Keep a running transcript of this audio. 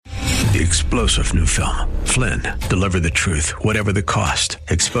the explosive new film, Flynn, deliver the truth, whatever the cost.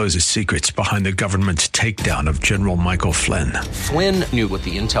 Exposes secrets behind the government's takedown of General Michael Flynn. Flynn knew what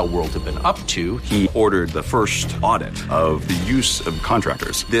the intel world had been up to. He ordered the first audit of the use of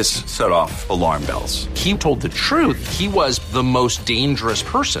contractors. This set off alarm bells. He told the truth. He was the most dangerous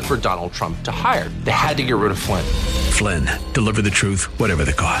person for Donald Trump to hire. They had to get rid of Flynn. Flynn, deliver the truth, whatever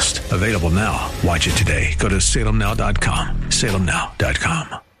the cost. Available now. Watch it today. Go to salemnow.com.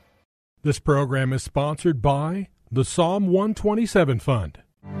 salemnow.com. This program is sponsored by the Psalm 127 Fund.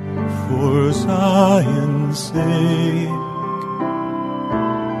 For Zion's sake,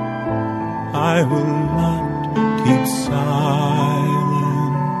 I will not keep silent.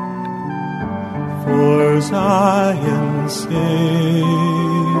 For Zion's sake,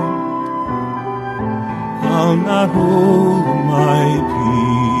 I'll not hold my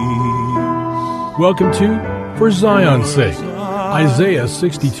peace. Welcome to For Zion's Sake. Isaiah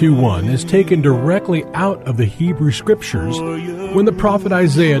 62:1 is taken directly out of the Hebrew Scriptures when the prophet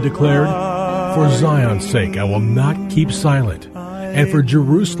Isaiah declared, "For Zion's sake I will not keep silent, and for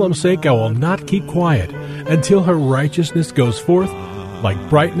Jerusalem's sake I will not keep quiet, until her righteousness goes forth like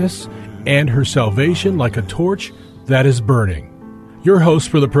brightness, and her salvation like a torch that is burning." Your hosts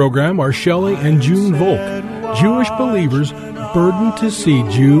for the program are Shelley and June Volk, Jewish believers burdened to see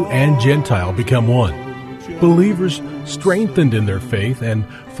Jew and Gentile become one. Believers strengthened in their faith and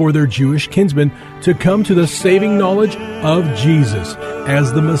for their Jewish kinsmen to come to the saving knowledge of Jesus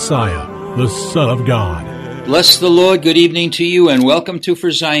as the Messiah, the Son of God. Bless the Lord. Good evening to you and welcome to For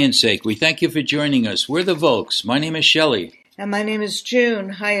Zion's Sake. We thank you for joining us. We're the Volks. My name is Shelley. And my name is June.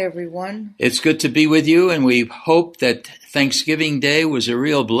 Hi, everyone. It's good to be with you, and we hope that Thanksgiving Day was a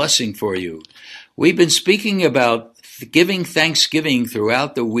real blessing for you. We've been speaking about giving thanksgiving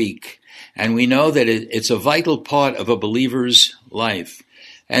throughout the week, and we know that it's a vital part of a believer's life.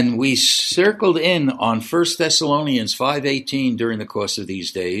 And we circled in on 1 Thessalonians 5:18 during the course of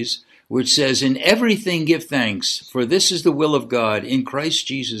these days, which says, "In everything give thanks, for this is the will of God in Christ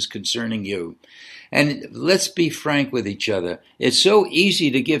Jesus concerning you." And let's be frank with each other. It's so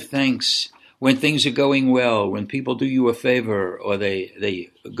easy to give thanks when things are going well, when people do you a favor, or they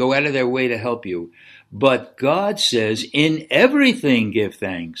go out of their way to help you. But God says, in everything give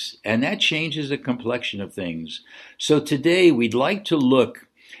thanks, and that changes the complexion of things. So today we'd like to look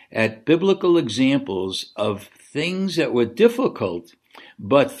at biblical examples of things that were difficult,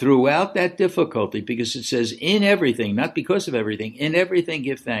 but throughout that difficulty, because it says in everything, not because of everything, in everything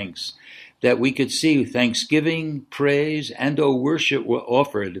give thanks, that we could see thanksgiving, praise, and worship were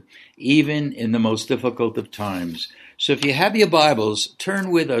offered even in the most difficult of times. So if you have your Bibles, turn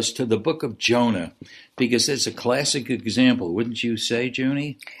with us to the book of Jonah, because it's a classic example, wouldn't you say,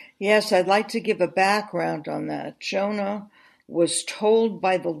 Junie? Yes, I'd like to give a background on that. Jonah was told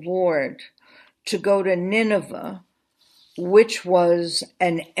by the Lord to go to Nineveh, which was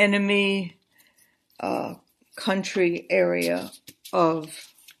an enemy country area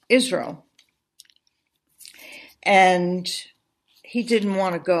of Israel. And he didn't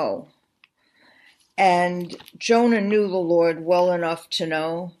want to go. And Jonah knew the Lord well enough to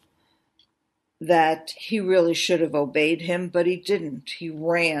know that he really should have obeyed him, but he didn't. He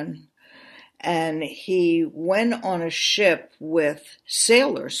ran. And he went on a ship with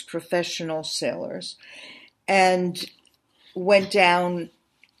sailors, professional sailors, and went down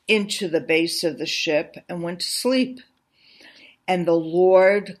into the base of the ship and went to sleep. And the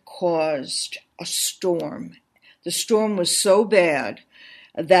Lord caused a storm. The storm was so bad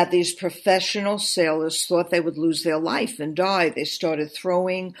that these professional sailors thought they would lose their life and die. They started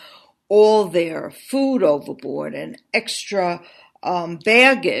throwing all their food overboard and extra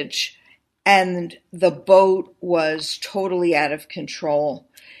baggage, and the boat was totally out of control.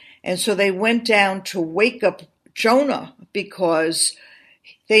 And so they went down to wake up Jonah because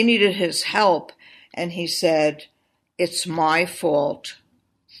they needed his help. And he said, "It's my fault.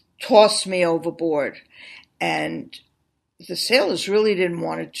 Toss me overboard." And the sailors really didn't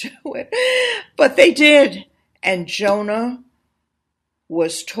want to do it, but they did. And Jonah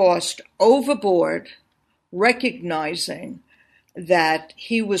was tossed overboard, recognizing that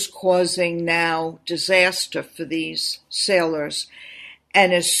he was causing now disaster for these sailors.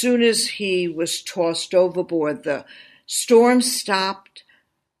 And as soon as he was tossed overboard, the storm stopped,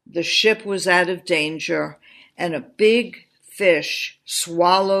 the ship was out of danger, and a big fish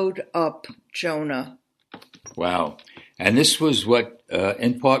swallowed up Jonah. Wow. And this was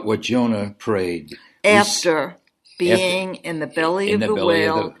in part what Jonah prayed. After being in the belly of the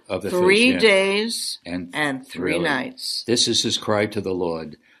whale of the 3 fish, days and 3 really, nights. This is his cry to the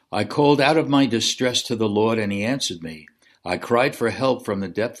Lord. "I called out of my distress to the Lord, and he answered me. I cried for help from the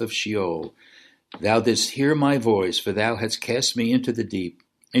depth of Sheol. Thou didst hear my voice, for thou hadst cast me into the deep,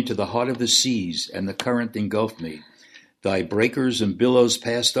 into the heart of the seas, and the current engulfed me. Thy breakers and billows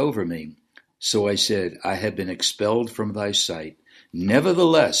passed over me. So I said, I have been expelled from thy sight.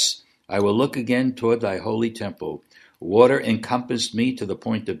 Nevertheless, I will look again toward thy holy temple. Water encompassed me to the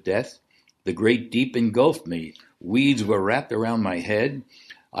point of death. The great deep engulfed me. Weeds were wrapped around my head.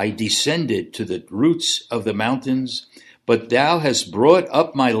 I descended to the roots of the mountains. But thou hast brought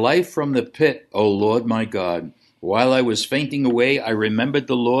up my life from the pit, O Lord my God. While I was fainting away, I remembered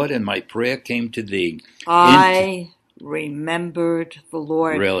the Lord, and my prayer came to thee. I remembered the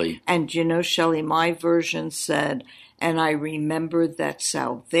Lord. Really? And you know, Shelley, my version said, and I remembered that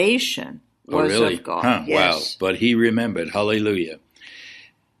salvation was of God. Huh, yes. Wow. But he remembered. Hallelujah.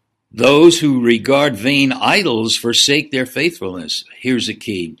 Those who regard vain idols forsake their faithfulness. Here's a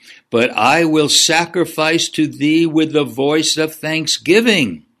key. But I will sacrifice to thee with the voice of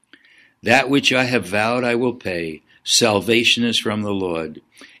thanksgiving. That which I have vowed I will pay. Salvation is from the Lord.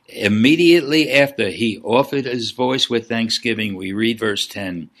 Immediately after he offered his voice with thanksgiving, we read verse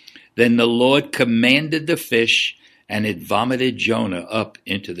 10. Then the Lord commanded the fish, and it vomited Jonah up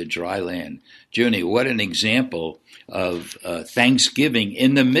into the dry land. Junie, what an example of thanksgiving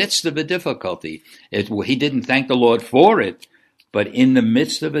in the midst of a difficulty. He didn't thank the Lord for it, but in the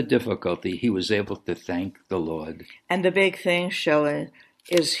midst of a difficulty, he was able to thank the Lord. And the big thing, Shelley,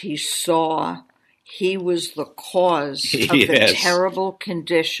 is he saw he was the cause of the terrible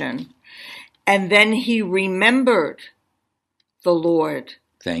condition. And then he remembered the Lord.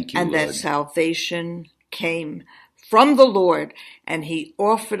 Thank you, and Lord. That salvation came from the Lord, and he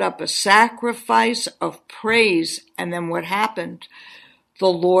offered up a sacrifice of praise. And then what happened? The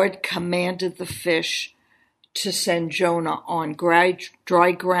Lord commanded the fish to send Jonah on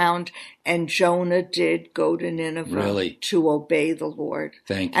dry ground, and Jonah did go to Nineveh to obey the Lord.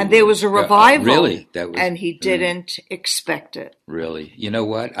 Thank you. And there was a revival, and he didn't expect it. Really. You know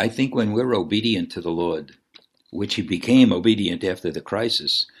what? I think when we're obedient to the Lord, which he became obedient after the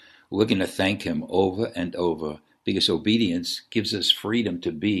crisis, we're going to thank him over and over, because obedience gives us freedom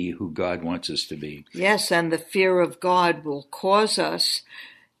to be who God wants us to be. Yes, and the fear of God will cause us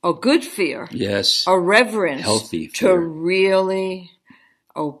a good fear, yes, a reverence, healthy fear, to really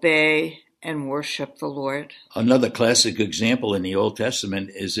obey and worship the Lord. Another classic example in the Old Testament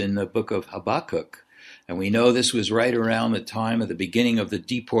is in the book of Habakkuk. And we know this was right around the time of the beginning of the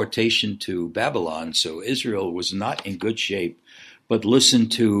deportation to Babylon, so Israel was not in good shape. But listen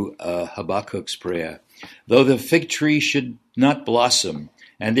to Habakkuk's prayer. Though the fig tree should not blossom,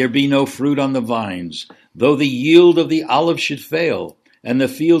 and there be no fruit on the vines, though the yield of the olive should fail, and the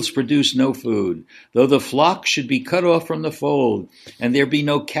fields produce no food, though the flock should be cut off from the fold, and there be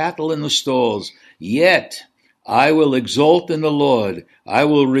no cattle in the stalls, yet I will exult in the Lord. I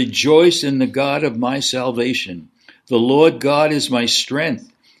will rejoice in the God of my salvation. The Lord God is my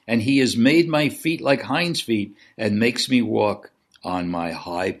strength, and he has made my feet like hinds' feet, and makes me walk on my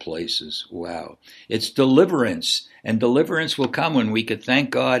high places. Wow. It's deliverance, and deliverance will come when we could thank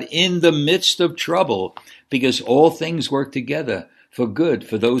God in the midst of trouble, because all things work together for good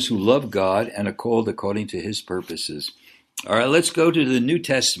for those who love God and are called according to his purposes. All right, let's go to the New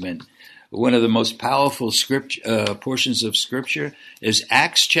Testament. One of the most powerful portions of Scripture is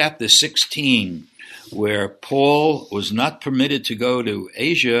Acts chapter 16, where Paul was not permitted to go to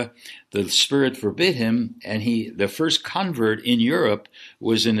Asia. The Spirit forbid him, and the first convert in Europe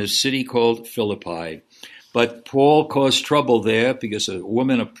was in a city called Philippi. But Paul caused trouble there because a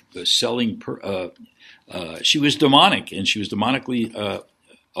woman selling she was demonic, and she was demonically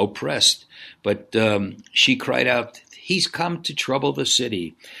oppressed. But she cried out, "He's come to trouble the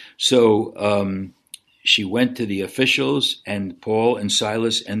city." So she went to the officials, and Paul and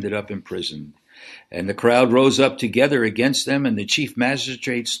Silas ended up imprisoned. And the crowd rose up together against them, and the chief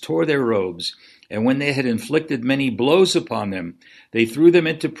magistrates tore their robes. And when they had inflicted many blows upon them, they threw them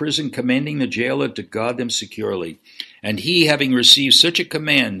into prison, commanding the jailer to guard them securely. And he, having received such a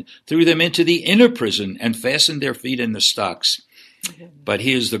command, threw them into the inner prison and fastened their feet in the stocks. But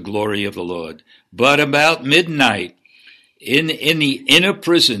here's the glory of the Lord. But about midnight, in the inner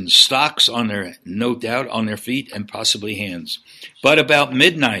prison, stocks on their, no doubt, on their feet and possibly hands. But about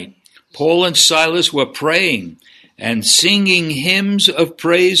midnight, Paul and Silas were praying and singing hymns of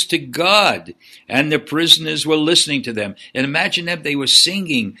praise to God, and the prisoners were listening to them. And imagine that they were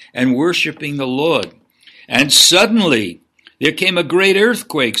singing and worshiping the Lord. And suddenly there came a great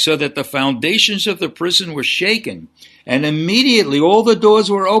earthquake, so that the foundations of the prison were shaken. And immediately all the doors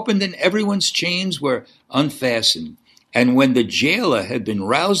were opened and everyone's chains were unfastened. And when the jailer had been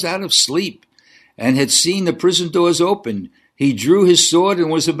roused out of sleep and had seen the prison doors opened, he drew his sword and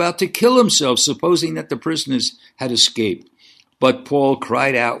was about to kill himself, supposing that the prisoners had escaped. But Paul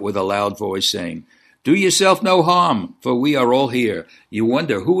cried out with a loud voice, saying, "Do yourself no harm, for we are all here." You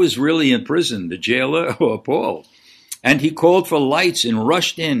wonder who is really in prison, the jailer or Paul? And he called for lights and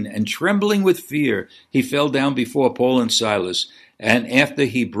rushed in, and trembling with fear, he fell down before Paul and Silas. And after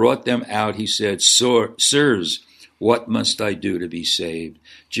he brought them out, he said, "Sirs, what must I do to be saved?"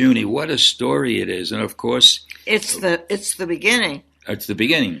 Junie, what a story it is. And of course, It's the beginning. it's the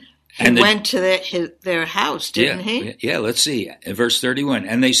beginning. He went to their house, didn't he? Yeah, let's see. In verse 31.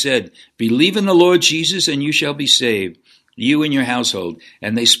 And they said, "Believe in the Lord Jesus, and you shall be saved, you and your household."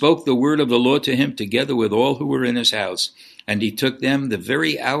 And they spoke the word of the Lord to him together with all who were in his house. And he took them the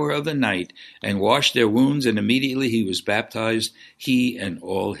very hour of the night and washed their wounds, and immediately he was baptized, he and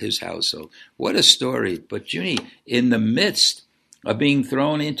all his household. What a story. But Junie, in the midst of being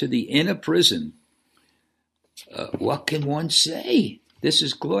thrown into the inner prison, what can one say? This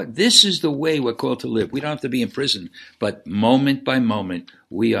is glory. This is the way we're called to live. We don't have to be in prison, but moment by moment,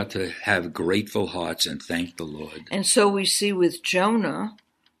 we are to have grateful hearts and thank the Lord. And so we see with Jonah,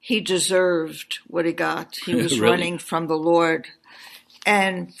 he deserved what he got. He was Really? running from the Lord.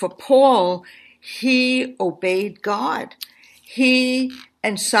 And for Paul, he obeyed God. He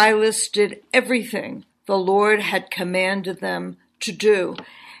and Silas did everything the Lord had commanded them to do.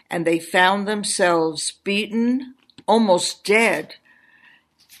 And they found themselves beaten, almost dead,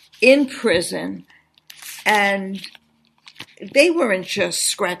 in prison, and they weren't just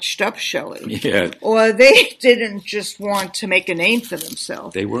scratched up, Shelley. Yeah. Or they didn't just want to make a name for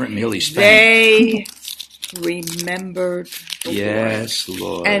themselves. They weren't merely spanked. They remembered the Yes,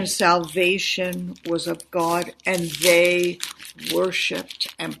 Lord. And salvation was of God, and they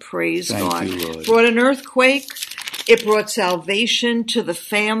worshipped and praised Thank God. you, Lord. Brought an earthquake, it brought salvation to the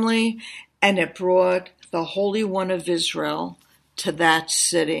family, and it brought the Holy One of Israel to that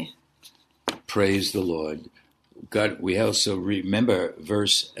city. Praise the Lord. God, we also remember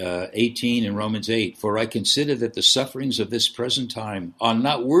verse 18 in Romans 8, "For I consider that the sufferings of this present time are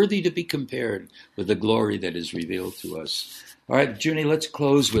not worthy to be compared with the glory that is revealed to us." All right, Junie, let's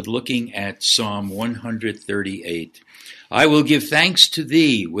close with looking at Psalm 138. "I will give thanks to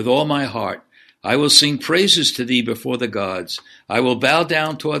thee with all my heart. I will sing praises to thee before the gods. I will bow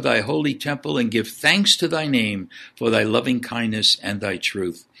down toward thy holy temple and give thanks to thy name for thy loving kindness and thy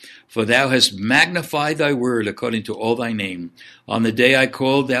truth. For thou hast magnified thy word according to all thy name. On the day I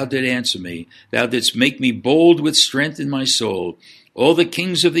called, thou didst answer me. Thou didst make me bold with strength in my soul. All the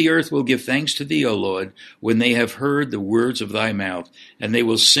kings of the earth will give thanks to thee, O Lord, when they have heard the words of thy mouth. And they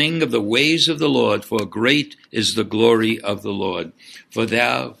will sing of the ways of the Lord, for great is the glory of the Lord. For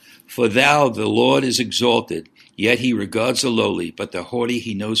thou, the Lord, is exalted, yet he regards the lowly, but the haughty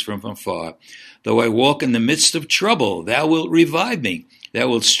he knows from afar. Though I walk in the midst of trouble, thou wilt revive me. Thou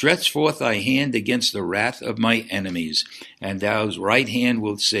wilt stretch forth thy hand against the wrath of my enemies, and thy right hand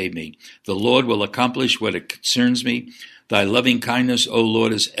will save me. The Lord will accomplish what it concerns me. Thy loving kindness, O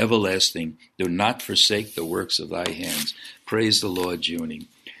Lord, is everlasting. Do not forsake the works of thy hands." Praise the Lord, Junie.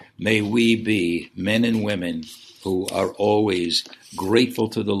 May we be men and women who are always grateful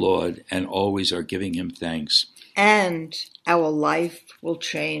to the Lord and always are giving him thanks. And our life will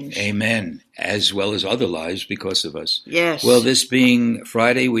change. Amen. As well as other lives because of us. Yes. Well, this being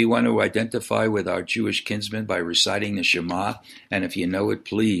Friday, we want to identify with our Jewish kinsmen by reciting the Shema. And if you know it,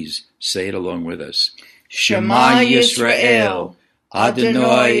 please say it along with us. Shema Yisrael,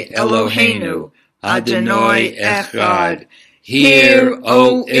 Adonai Eloheinu, Adonai Echad. Hear,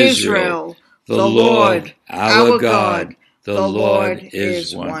 O Israel, the Lord, our God, the Lord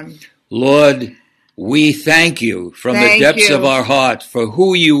is one. Lord, we thank you from the depths of our heart for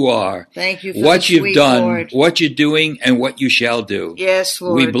who you are. Thank you for what you've sweet done, Lord. What you're doing, and what you shall do. Yes,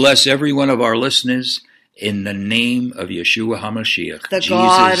 Lord. We bless every one of our listeners in the name of Yeshua HaMashiach, the Jesus,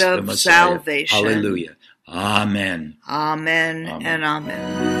 God the of Messiah. salvation. Hallelujah. Amen. Amen, Amen. and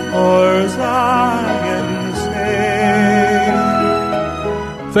amen. For Zion's sake.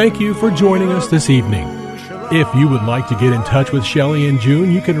 Thank you for joining us this evening. If you would like to get in touch with Shelley and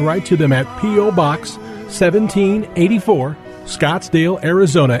June, you can write to them at P.O. Box 1784, Scottsdale,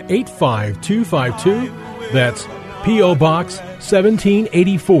 Arizona 85252. That's P.O. Box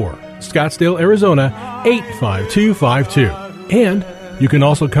 1784, Scottsdale, Arizona 85252. And you can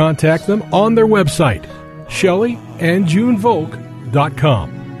also contact them on their website,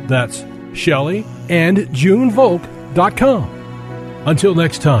 ShelleyandJuneVolk.com. That's ShelleyandJuneVolk.com. Until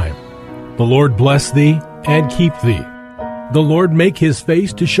next time, the Lord bless thee and keep thee. The Lord make his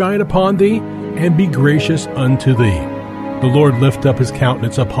face to shine upon thee and be gracious unto thee. The Lord lift up his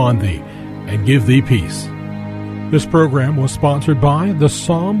countenance upon thee and give thee peace. This program was sponsored by the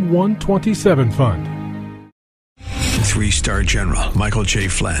Psalm 127 Fund. 3-star General Michael J.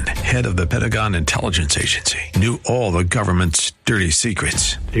 Flynn, head of the Pentagon Intelligence Agency, knew all the government's dirty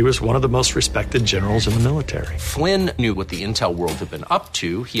secrets. He was one of the most respected generals in the military. Flynn knew what the intel world had been up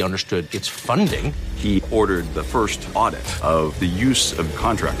to. He understood its funding. He ordered the first audit of the use of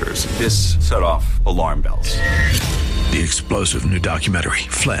contractors. This set off alarm bells. The explosive new documentary,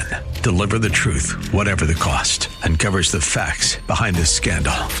 Flynn, Deliver the Truth, Whatever the Cost, uncovers the facts behind this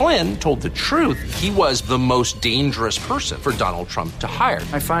scandal. Flynn told the truth. He was the most dangerous person for Donald Trump to hire.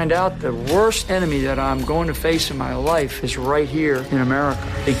 I find out the worst enemy that I'm going to face in my life is right here in America.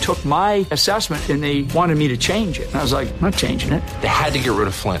 They took my assessment and they wanted me to change it. And I was like, I'm not changing it. They had to get rid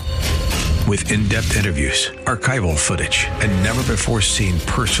of Flynn. With in-depth interviews, archival footage, and never-before-seen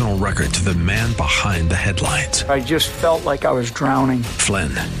personal records of the man behind the headlines. I just felt like I was drowning. Flynn,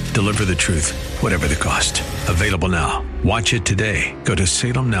 Deliver the Truth, Whatever the Cost. Available now. Watch it today. Go to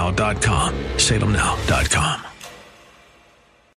salemnow.com. salemnow.com.